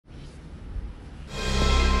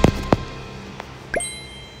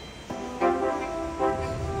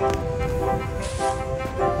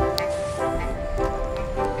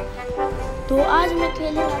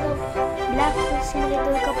खेलने वाला हूँ ब्लैक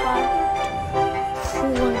सिमुलेटर का पार्ट 4।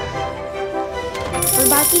 और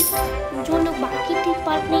बाकी जो लोग बाकी 3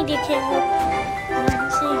 पार्ट नहीं देखे वो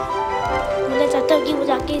से बोला चाहता हूँ कि वो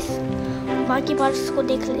जाके बाकी पार्ट्स को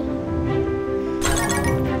देख ले।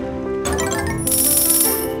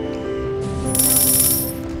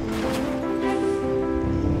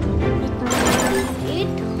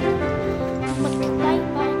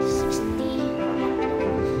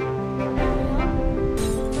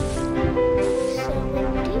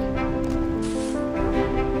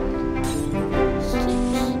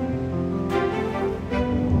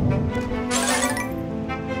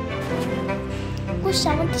 कुछ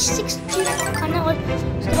 76 चीज खाना और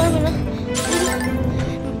उसके बाद मेरा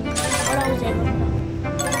बड़ा हो जाएगा।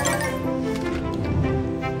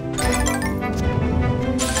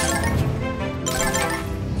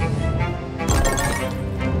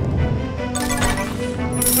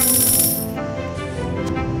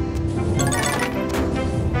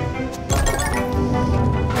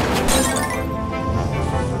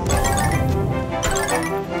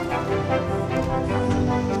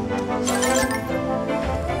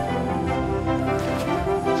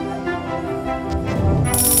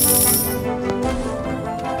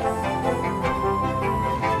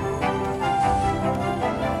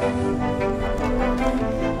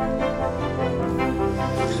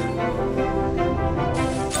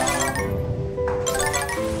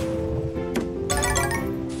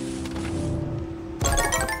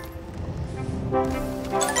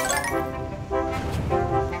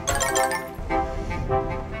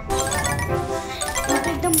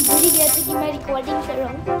 कि मैं रिकॉर्डिंग कर रहा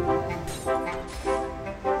हूँ।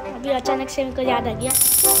 अभी अचानक से मेरे को याद आ गया।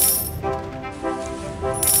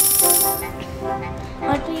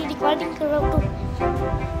 हाँ तो ये रिकॉर्डिंग कर रहा हूँ तो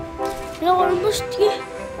मेरा ऑलमोस्ट ये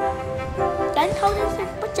 10,000 से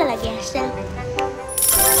ऊपर चला गया है। 40,000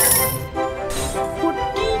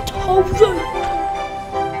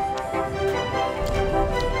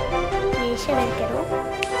 ये शेयर करो।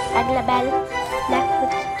 अगला बैल ब्लैक की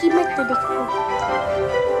कीमत तो देखो।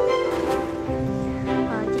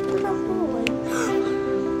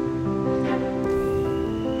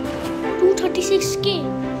 236K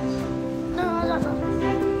ना ज़्यादा।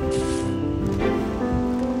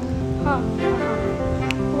 हाँ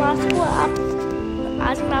आज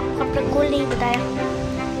मैं आपको अपना गोल नहीं बताया।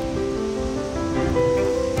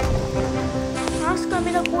 आज का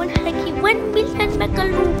मेरा गोल है कि 1 मिलियन मैं कर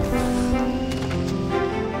लूँ।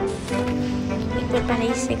 एक बार पहले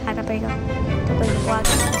इससे खाना पड़ेगा तो कोई को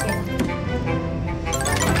आगे पहुँचेगा।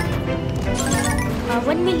 हाँ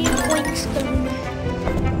 1 मिलियन कॉइन्स कर लूँ।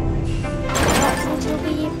 जो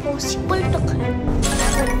कि ये पॉसिबल तक है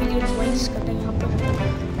 1 मिलियन कॉइन्स करना यहाँ पर।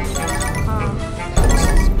 हाँ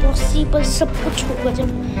पॉसिबल सब कुछ होगा जब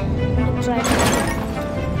ट्राई करेंगे।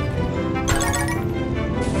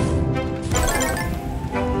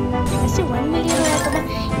 ऐसे 1 मिलियन हो तो मैं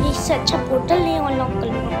ये इससे अच्छा पोर्टल नहीं अनलॉक कर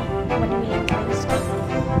लूँगा 1 मिलियन कॉइन्स का।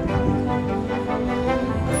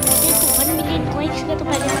 1 मिलियन कॉइन्स का तो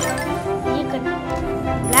पहले ये करना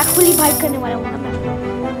ब्लैक होली बाइक करने वाला हूँ ना मैं।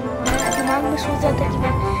 दिमाग में सोच रहा था कि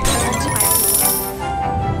मैं अच्छी बाइक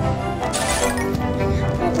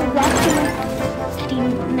तो ब्लैक की मैं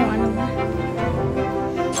खरीदने वाला हूँ।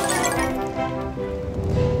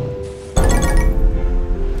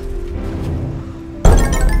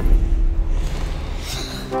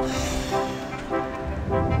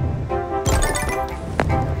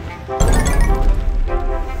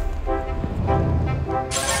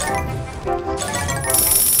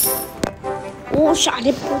 ओ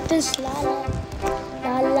सारे पोतस ला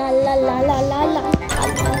ला ला ला ला ला ला ला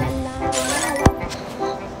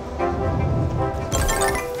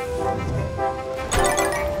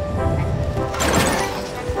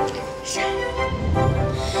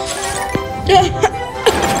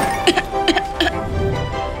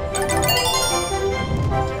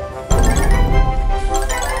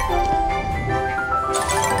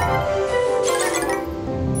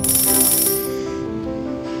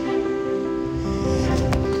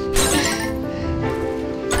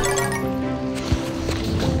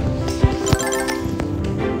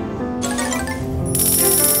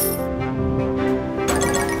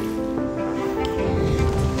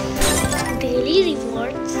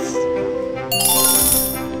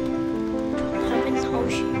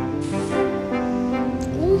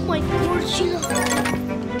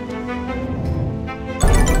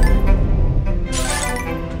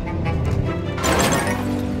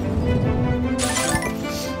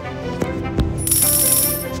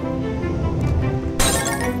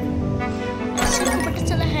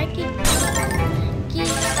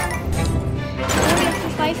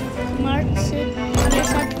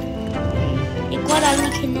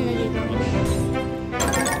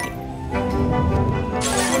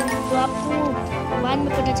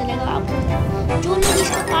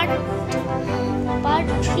पार्ट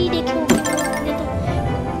 3 देखे होंगे वो अपने, तो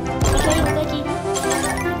पता ही होगा कि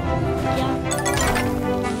क्या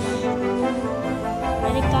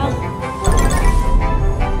मैंने कहा,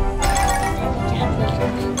 क्या बोल रहा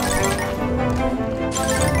हूँ,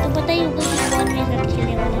 तो पता ही होगा कि कौन मेरे साथ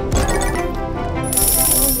खेलने वाला है।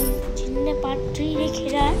 जिनने पार्ट 3 नहीं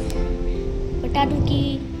खेला है बता दूं कि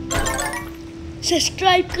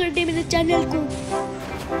सब्सक्राइब कर दे मेरे चैनल को।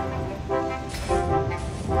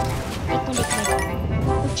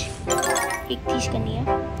 कुछ एक चीज करनी है।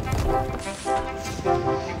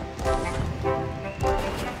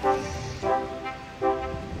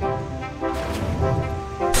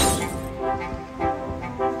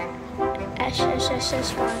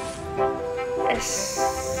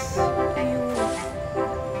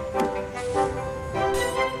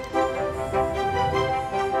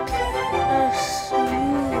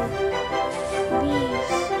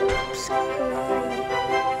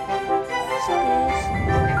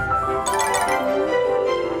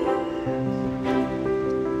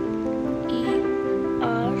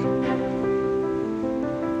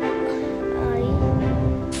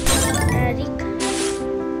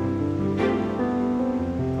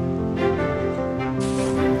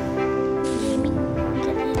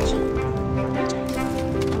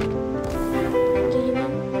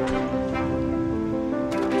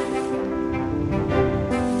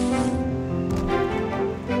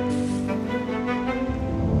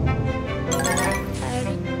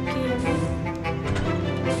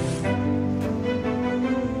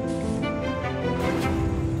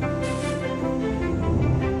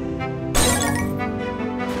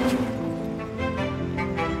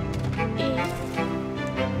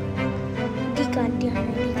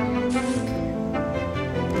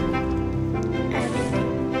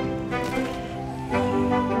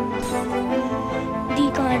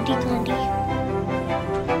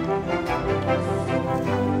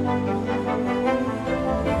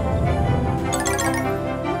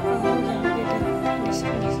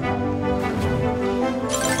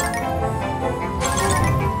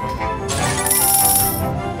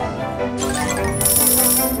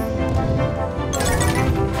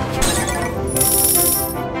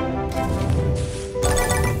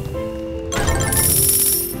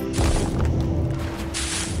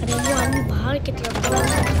 की तरफ खा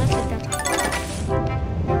सकता था।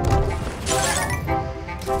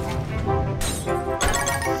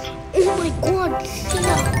 Oh my God!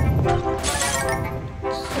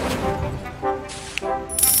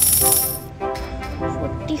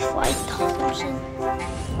 45,000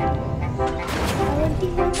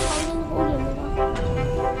 हो गया मेरा।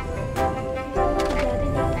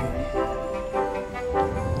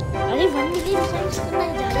 अरे 1 मिलियन साइज करना है,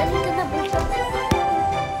 ज़्यादा नहीं करना बोलता।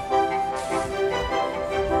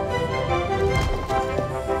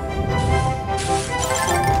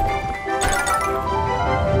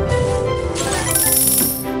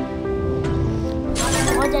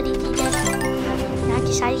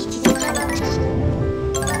 सारी चीजें खानी पड़ती है।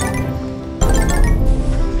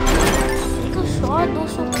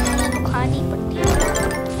 100-200 तो खानी पड़ती है।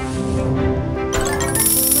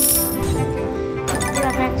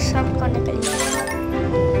 पूरा मैक्स सब करने के लिए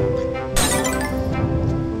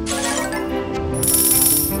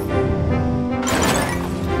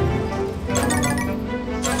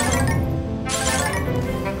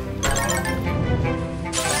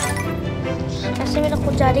ऐसे मेरा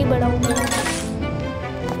कुछ ज़्यादा ही बड़ा हो गया।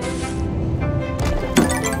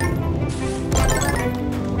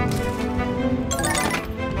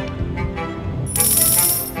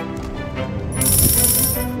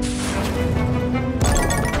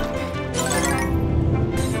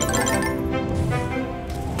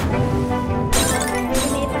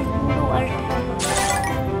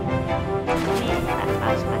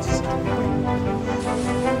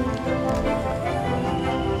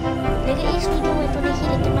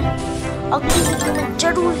 अगली वीडियो में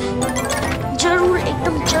जरूर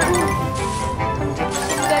एकदम जरूर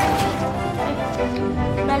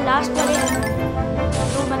मैं लास्ट वाले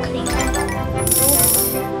तो मैं खरीदूंगा, तो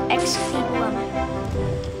एक्स खरीदूंगा मैं।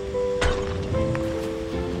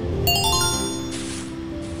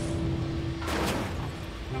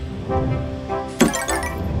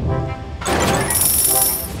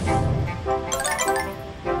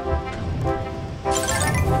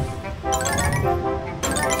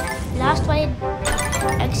 लास्ट वाले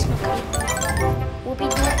एक्स में खरीदूंगा, वो भी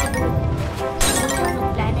 2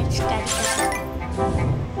 प्लैनेट्स कैरी कर सकते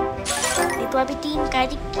हैं। तो अभी 3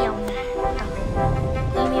 कैरी किया हूँ मैं,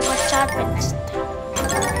 तो मेरे पास 4 पेन्स थे।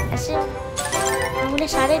 ऐसे मैंने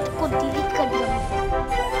सारे को डिलीट कर दिया।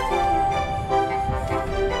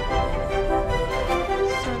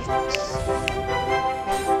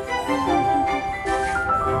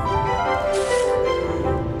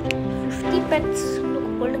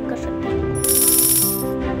 होल्ड कर सकते हैं।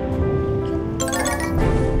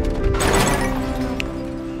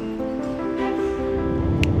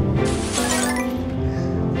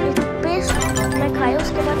 मैं खाया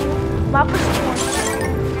उसके बाद वापस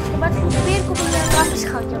उसके बाद पेड़ को भी मैं वापस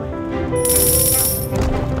खा गया।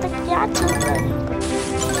 तो क्या चल रहा है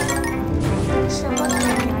समझ नहीं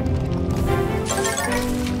आ रहा।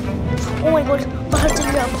 ओह माय गॉड, बाहर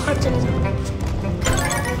चले जाओ, बाहर चले जाओ।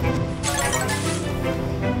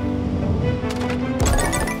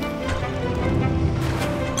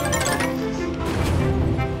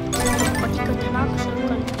 पति का दिमाग शुरू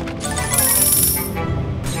कर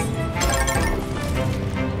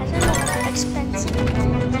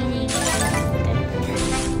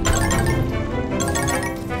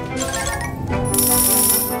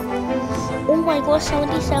Oh my god,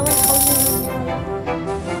 77,000.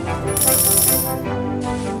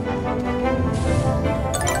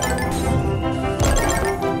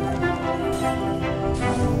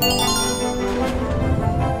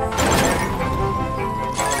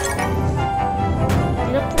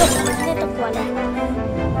 मेरा पूरा भरने तक वाला है।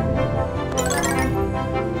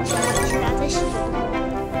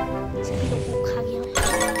 सभी लोग को खा गया।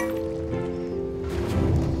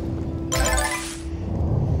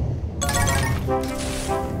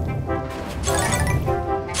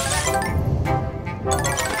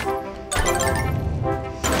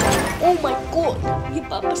 Oh my god, ये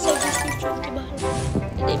वापस आ गई स्टेशन के बाहर।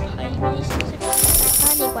 अरे भाई मैं इससे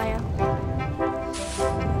आ नहीं पाया।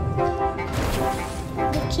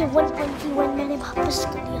 देखिए 121 मैंने वापस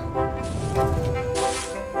कर दिया।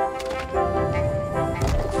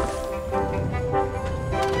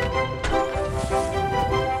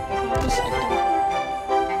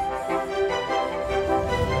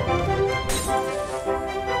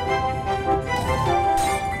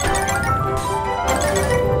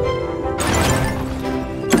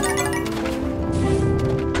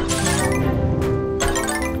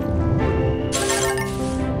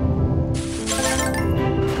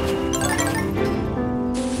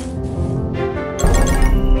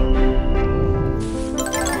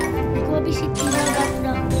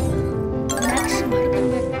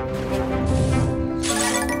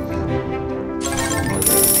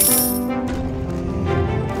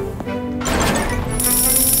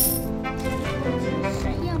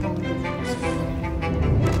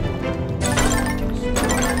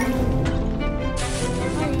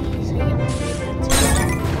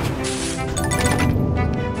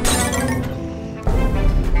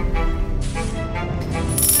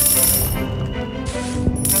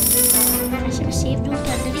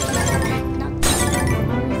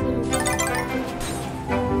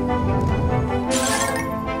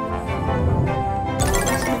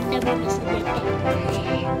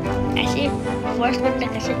 फर्स्ट बंदा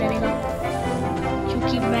कैसे डरेगा,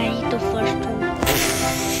 क्योंकि मैं ही तो फर्स्ट हूँ।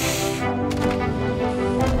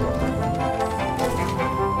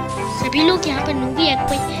 सभी लोग यहाँ पर नूबी है,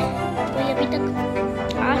 कोई अभी तक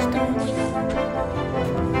आज तक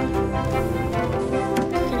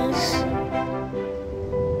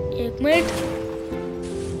एक मिनट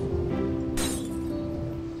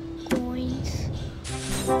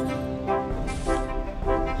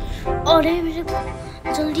अरे मुझे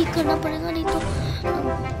जल्दी करना पड़ेगा, नहीं तो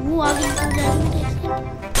वो आगे निकल जाएंगे।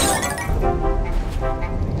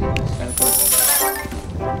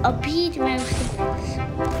 अभी मैं उसके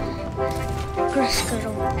क्रश कर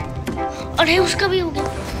रहा हूँ। अरे उसका भी हो गया।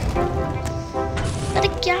 अरे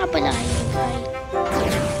क्या बना है भाई,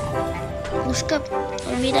 उसका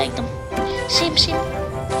और मेरा एकदम same same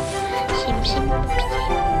same same.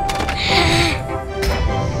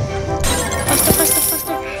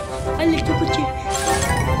 Faster अल्ले तो कुछ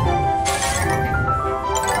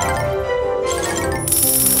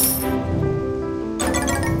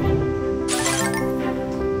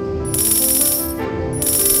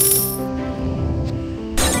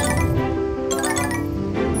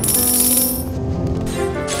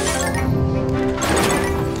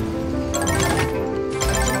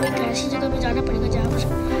जाना पड़ेगा जहाँ पर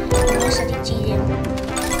बहुत सारी चीजें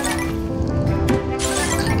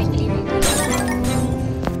खाने के लिए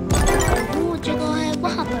वो जगह है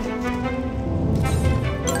वहाँ पर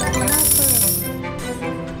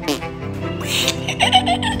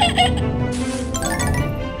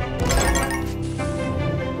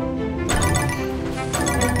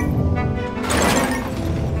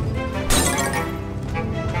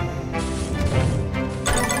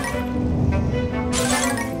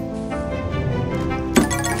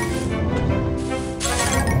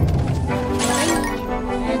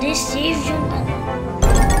सेफ जोन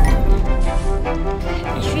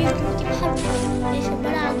सेफ जोन के बाहर जैसे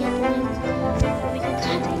बड़ा आ गया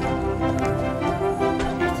तो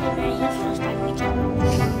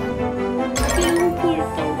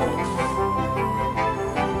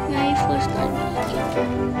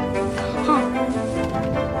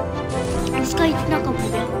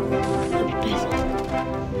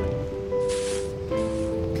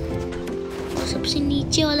सबसे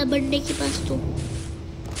नीचे वाला बंदे के पास तो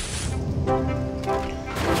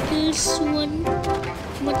किल्स 1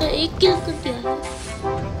 मतलब 1 किल कर दिया है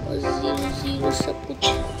और 0 सब कुछ,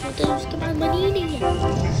 मतलब उसके पास मनी ही नहीं है।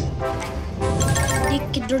 देख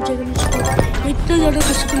किधर जगह में इतना ज़्यादा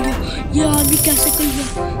कैसे कर लिया ये आदमी, कैसे कर लिया।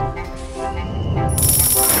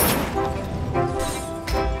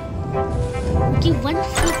 कि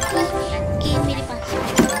 150 के मेरे पास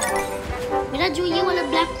मेरा जो ये वाला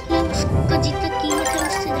ब्लैक होल है उसका जितना कीमत है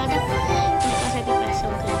उससे ज़्यादा मेरे पास अभी पैसा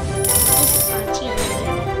हो गया।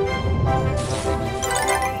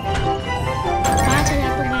 बस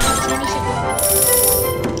 5,000 तो मैं आसानी से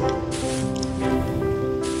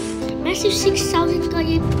मैं सिर्फ 6,000 का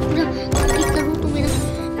ये पूरा क्लिक करूँ तो मेरा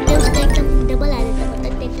उसका एकदम डबल आ जाता है,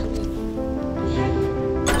 मतलब 10,000।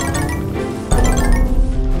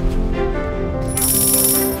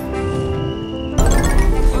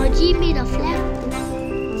 और ये मेरा फ्लैग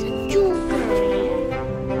सच्चू कर रहे हैं।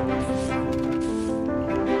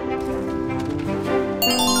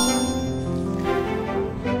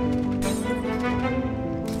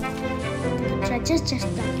 जस्ट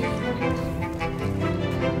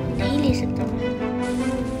नहीं ले सकता मैं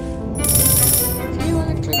ये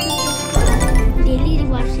वाला डेली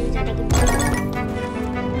रिवार्ड से ज़्यादा कुछ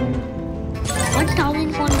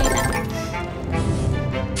 1,000 फोन नहीं लगा।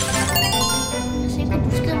 ऐसे को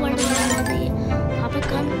दूसरे वर्ल्ड में वहाँ पे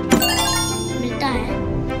कम मिलता है,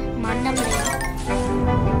 मानना पड़ेगा।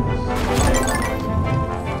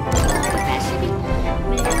 पैसे भी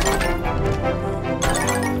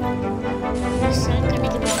सेल करने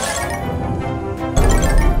के बाद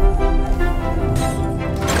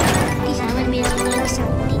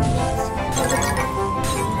 57 मेरे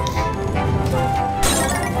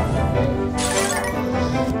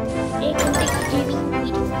एक घंटे की गेमिंग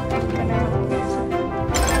वीडियो करना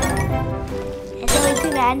ऐसा वैसे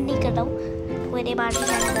वैन नहीं कर रहा हूँ, मेरे बाद ही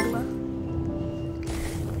वैन करूँगा।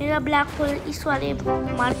 मेरा ब्लैक होल इस वाले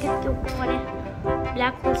मार्केट के ऊपर वाले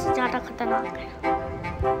ब्लैक होल से ज़्यादा खतरनाक है,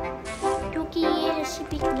 क्योंकि ये है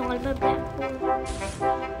सिर्फ एक नॉर्मल ब्लैक होल।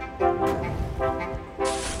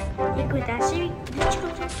 ये कोई ऐसे भी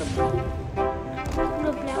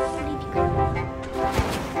पूरा ब्लैक होल ही दिख रहा है।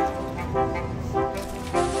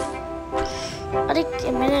 अरे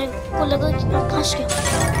मेरे को लगा कि मैं फंस गया,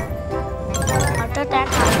 हार्ट अटैक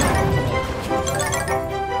नहीं आया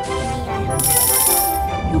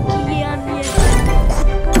क्योंकि ये आदमी है।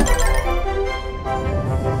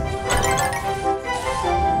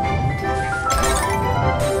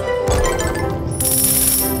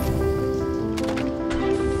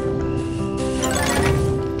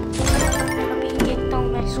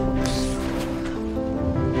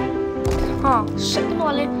 हाँ सेकंड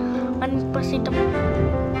वाले 1%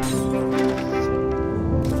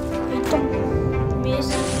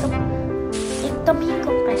 एकदम ही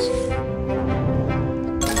कम पैसे।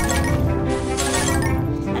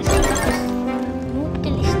 ऐसे नोट के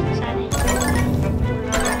लिस्ट सारे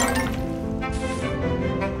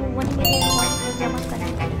 1 मिलियन जमा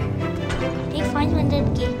करने के 500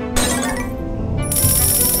 के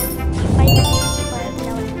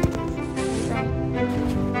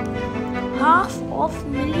 1/2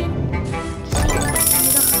 मिलियन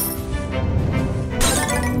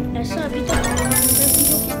ऐसा अभी तक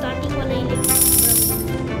वीडियो की स्टार्टिंग वाला ही लेकिन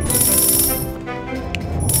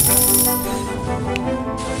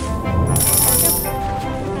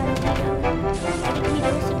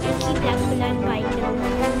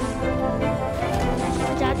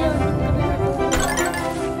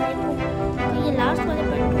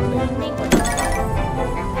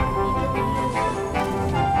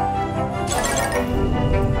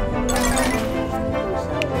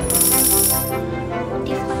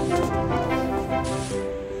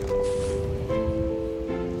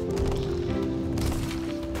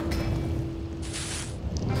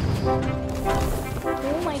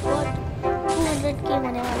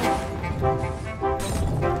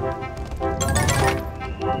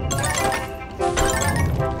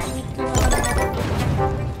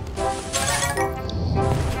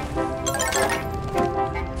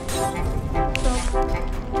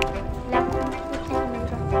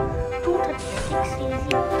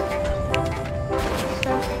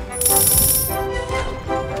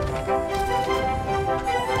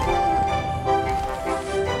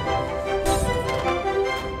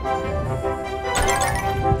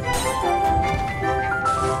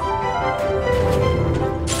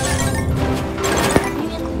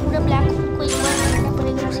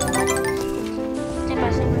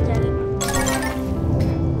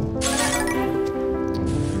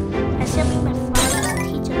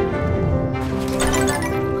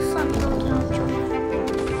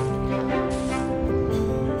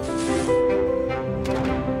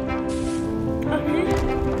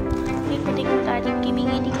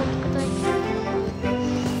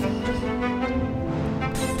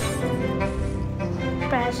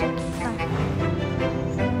पैसे कितना है?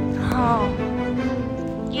 हाँ,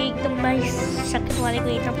 ये एकदम मैं सेकंड वाले को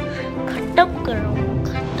एकदम खत्म कर रहा हूँ,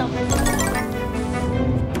 खत्म।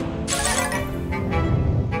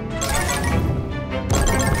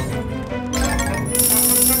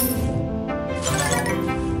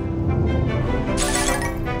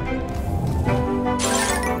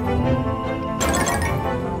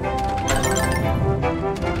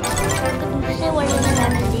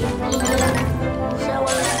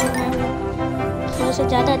 से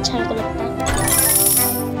ज़्यादा अच्छा मेरे को लगता है।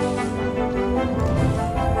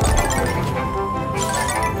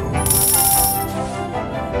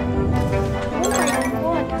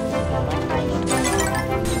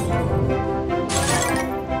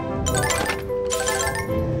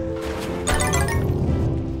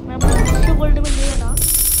 मैं दूसरे वर्ल्ड में गया ना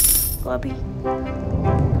तो अभी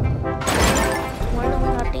वर्ल्ड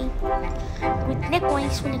में आते ही इतने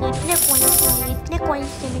कॉइन्स मिलेंगे, इतने कॉइन्स मिलेंगे, इतने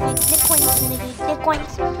कॉइन्स मिलेंगे, इतने कॉइन्स मिलेंगे, इतने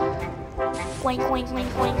coins. Coin coin coin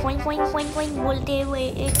coin coin coin coin coin बोलते हुए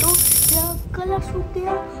एक तो गला सूख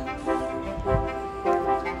गया।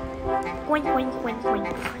 Coin coin coin coin.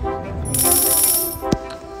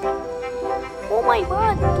 Oh my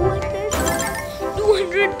God,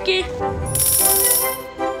 200 के।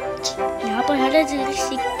 यहाँ पर हर जगह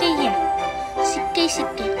सिक्के ही है, सिक्के ही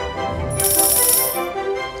सिक्के।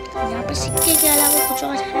 यहाँ पर सिक्के के अलावा कुछ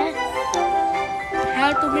और है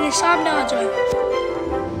तो मेरे सामने आ जाए,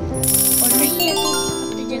 और नहीं है तो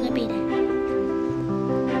अपनी जगह पे रहे।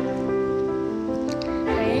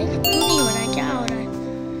 क्यों नहीं हो रहा है, क्या हो रहा है?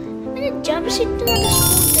 मेरे जंप से इतना ज़्यादा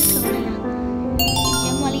स्पॉट कैसे हो रहा है?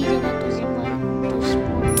 जंप वाली जगह तो जंप वाली तो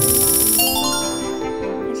स्पॉट।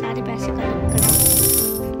 सारे पैसे कलेक्ट कर,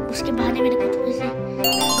 उसके बहाने मेरे को थोड़े से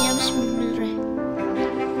जंप्स मिल रहे हैं।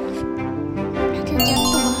 जंप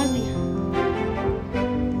तो बाहर भी है।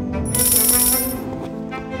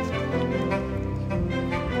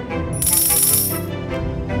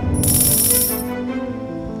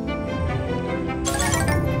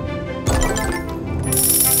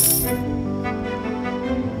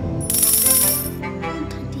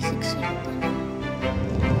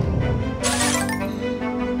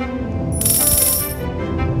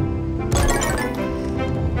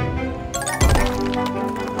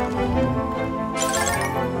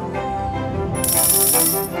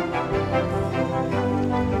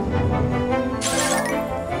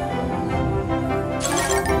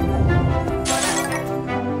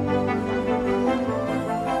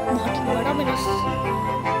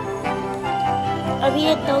 अभी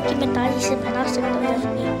देखता हूँ कि मैं ताजी से बना सकता हूँ या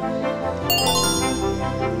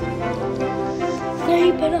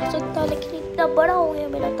नहीं बना सकता, लेकिन इतना बड़ा हो गया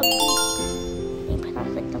मेरा तब नहीं बना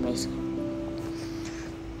सकता मैं इसे।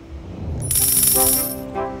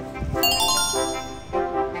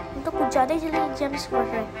 तो कुछ ज़्यादा ही जल्दी जेम्स बढ़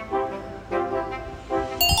रहे हैं।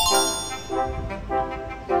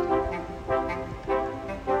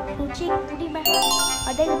 सोचिए पूरी मैं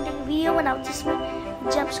आधे घंटे की वीडियो बनाऊँ जिसमें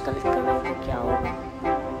जेम्स कलेक्ट कर रहा हूँ तो क्या होगा।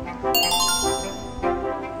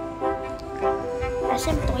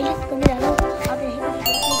 ऐसे मैं टॉयलेट करने जा रहा हूँ, आप यहीं पर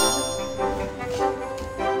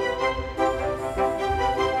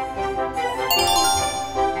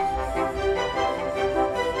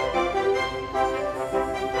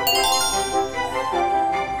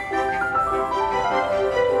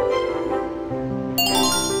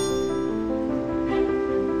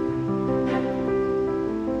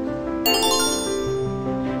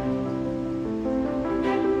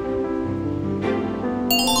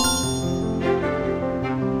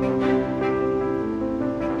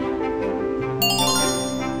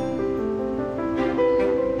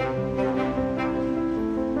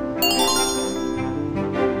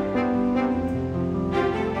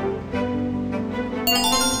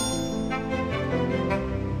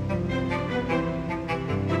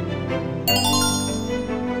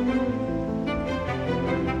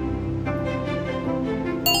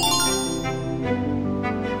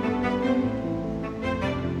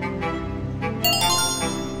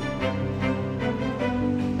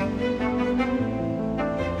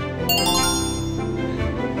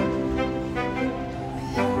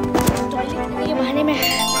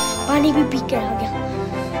पानी भी पी कर आ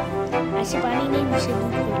गया। ऐसे पानी नहीं, मुझसे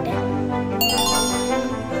दूध मिलता है।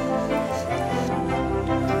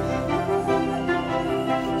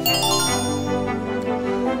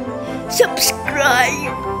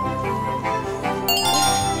 सब्सक्राइब।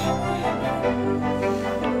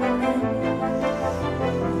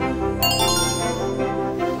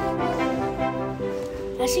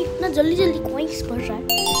 ऐसे इतना जल्दी जल्दी कॉइन्स बढ़ रहा है।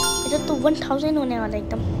 इधर तो 1000 होने वाला है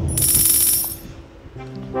एकदम।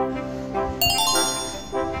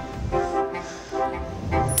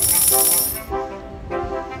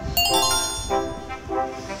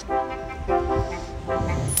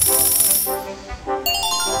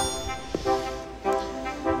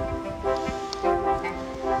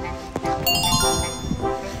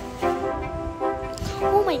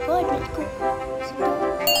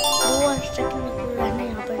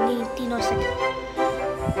 नहीं हो सकता।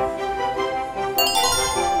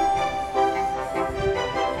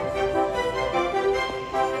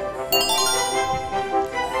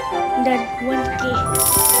 Done 1K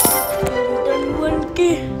done 1K।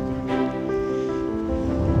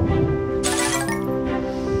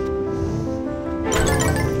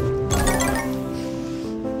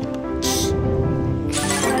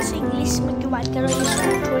 English में क्यों बात कर रहा हूँ?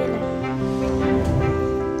 स्कूल थोड़ी ना,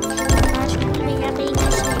 आज स्कूल में यहाँ पे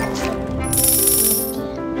इंग्लिश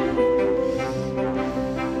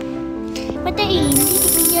पता है हिंदी तो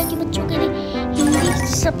इंडिया के बच्चों के लिए हिंदी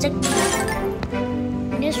सब्जेक्ट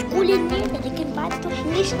मेरा स्कूल हिंदी है, लेकिन बात तो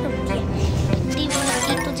इंग्लिश में होती है। हिंदी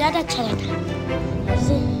में तो ज़्यादा अच्छा रहता है।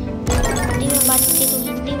 जैसे हिंदी में बात की तो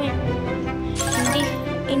हिंदी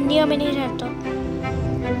इंडिया में नहीं रहता।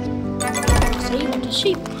 सही बात है,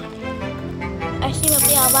 सही। ऐसे मैं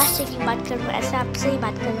अपनी आवाज़ से क्यों बात करूँ, ऐसा आपसे ही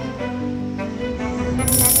बात करूँ।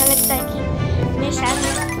 ऐसा लगता है कि मेरे साथ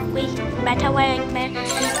कोई बैठा हुआ है, मैं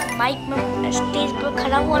माइक में स्टेज पर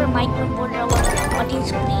खड़ा हुआ और माइक में बोल रहा हूँ,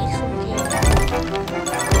 ऑडियंस प्लीज सुन रही है।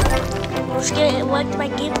 उसके वक्त मैं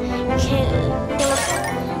गेम खेलते वक्त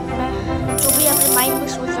मैं जो भी अपने माइंड में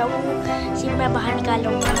सोच रहा हूँ सिर्फ मैं बाहर निकाल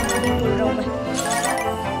रहा हूँ, बोल रहा हूँ मैं।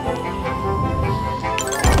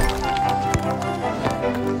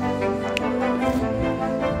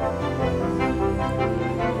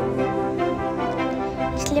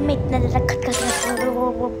 इसलिए मैं इतना ज़्यादा खट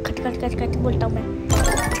बोलता हूँ मैं,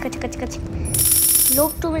 खच।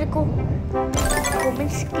 लोग तो मेरे को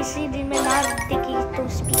कमेंट्स किसी दिन में ना देखी तो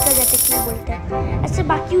स्पीकर जाते क्यों बोलते हैं। ऐसे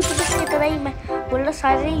बाकी यूट्यूबर्स की तरह ही मैं बोल रहा,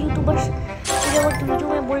 सारे यूट्यूबर्स वीडियो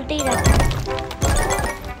में बोलते ही रहते हैं।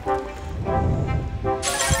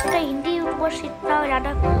 तो हिंदी यूट्यूबर्स इतना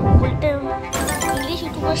ज़्यादा बोलते हैं, इंग्लिश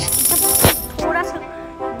यूट्यूबर्स एकदम थोड़ा सा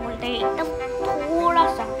बोलते हैं, एकदम थोड़ा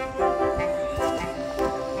सा।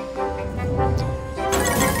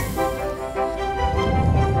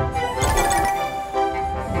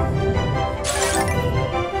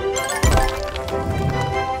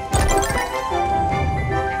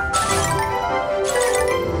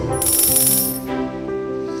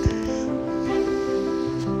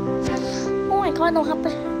 वहाँ पर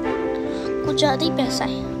कुछ ज़्यादा ही पैसा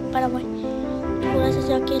है, पर थोड़ा सा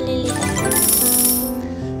जाके ले लेगा।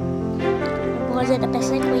 बहुत ज़्यादा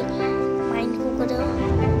पैसा है, कोई माइंड को करो।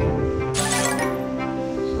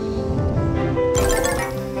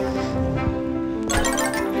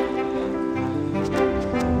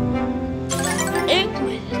 एक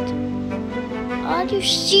मिनट, आर यू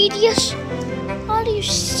सीरियस?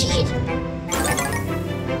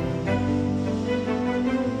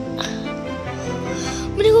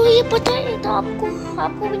 मेरे को ये पता ही नहीं था,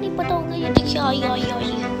 आपको भी नहीं पता होगा। ये देखिए आई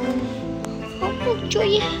आपको जो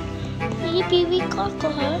ये पीवी का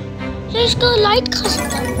है, ये इसका लाइट खा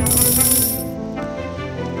सकता है।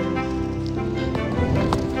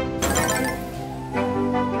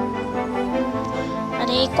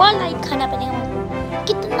 अरे एक और लाइट खाना पड़ेगा,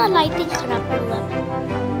 कितना लाइटिंग खराब होगा।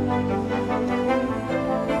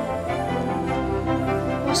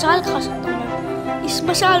 मसाल खा सकता हूँ मैं, इस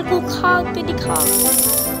मसाल को खा के दिखा।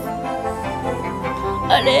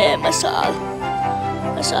 अरे मसाल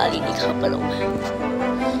ही नहीं खा पा रहा हूँ मैं,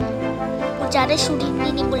 वो ज़्यादा शूटिंग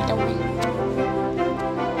नहीं बोलता हूँ मैं।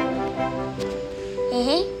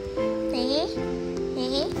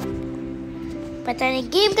 पता नहीं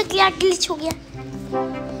गेम का क्या ग्लिच हो गया।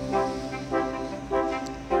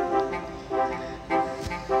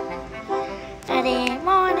 अरे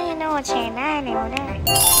मोने नो छेना ने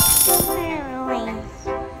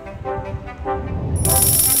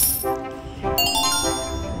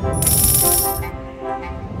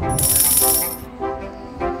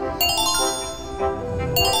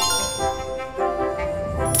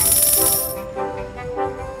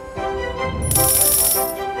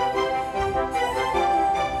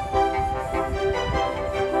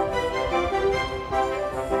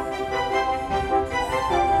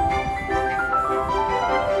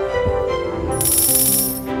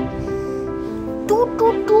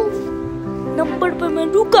नंबर पर मैं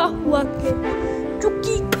रुका हुआ के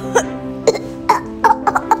चुकी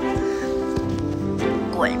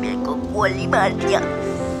कोई मेरे को गोली मार दिया।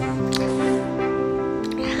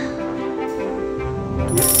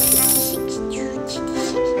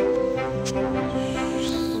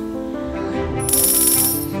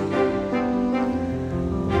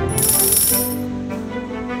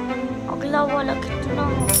 अगला वाला कितना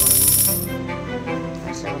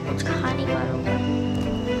ऐसा कुछ खा नहीं पा रहा।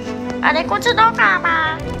 अरे कुछ तो खाना,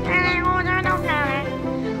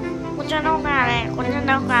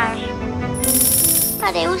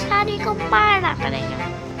 अरे उस आदमी को मारना पड़ेगा,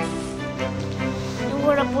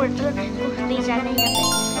 पूरा पोर्टल नहीं जाना है यहाँ पे,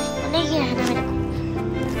 नहीं रहना मेरे को।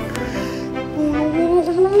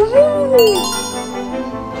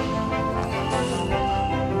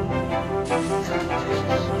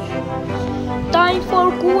 Time for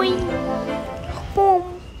going home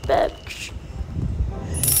back.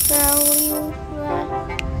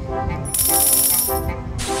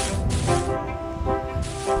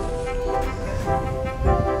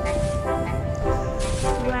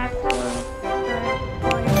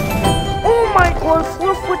 Oh my god,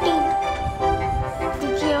 414.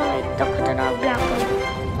 ये एकदम खतरनाक ब्लैक होल।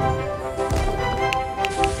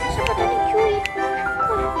 ऐसा पता नहीं क्यों ये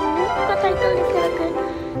का टाइटल लिख के रखा है,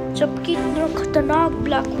 जबकि इतना खतरनाक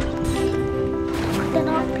ब्लैक होल,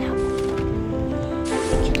 खतरनाक ब्लैक होल।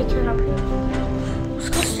 देखिए यहाँ पे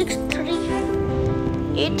उसका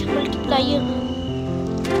 638 मल्टीप्लायर।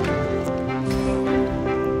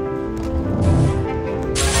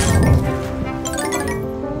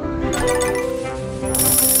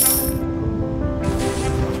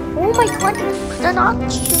 Oh my god, खतरनाक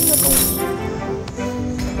चीज़ है ये तो।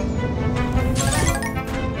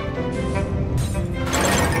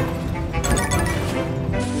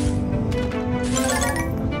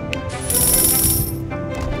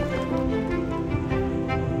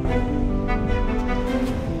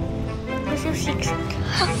 सिर्फ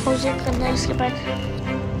 6,000 करना है, इसके बाद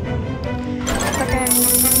पता नहीं।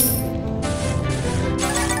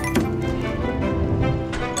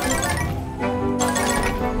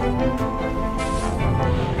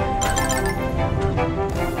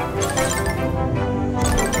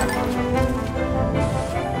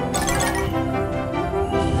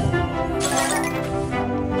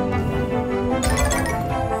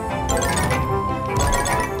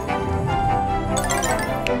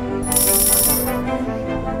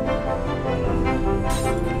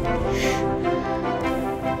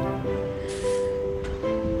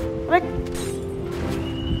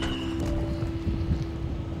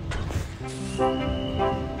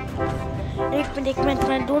 एक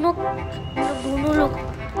मिनट दोनों लोग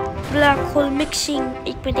ब्लैक होल मिक्सिंग।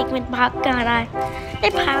 एक मिनट भाग कहाँ रहा है? ये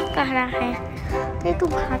भाग कहाँ रहा है? ये तू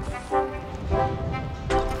भाग।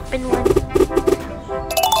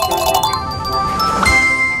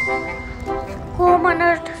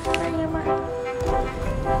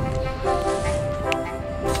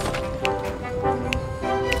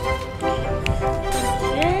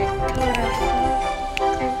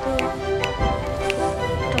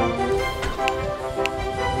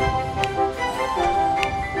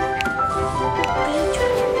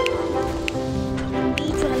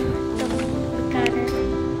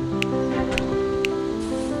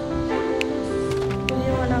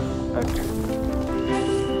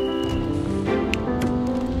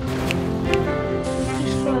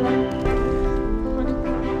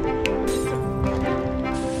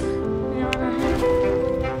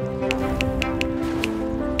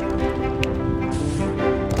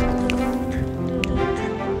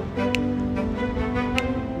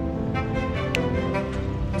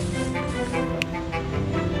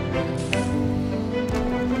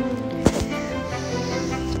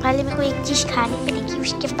 पहले मेरे को एक चीज खाने मिलेगी,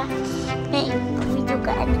 उसके बाद मैं वीडियो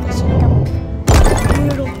का एंड कर सकता हूँ।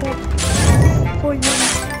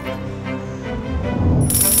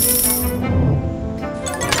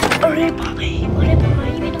 अरे भाई मेरा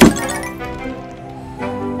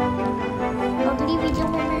अगली वीडियो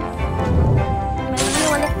में मैं ये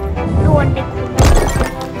वाले 2 अंडे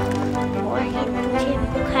और ये मुझे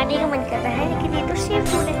खाने का मन करता है, लेकिन ये तो सिर्फ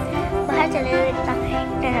बाहर चले जाता है,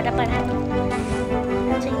 इतना ज़्यादा बड़ा है तो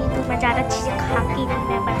मैं ज़्यादा चीज़ें खा के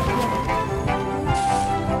मैं बना दिया।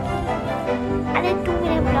 अरे तू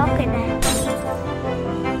मेरा ब्लॉग करना है।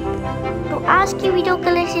 तो आज की वीडियो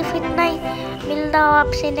के लिए सिर्फ इतना ही। मिलता हूँ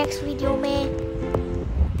आपसे नेक्स्ट वीडियो में।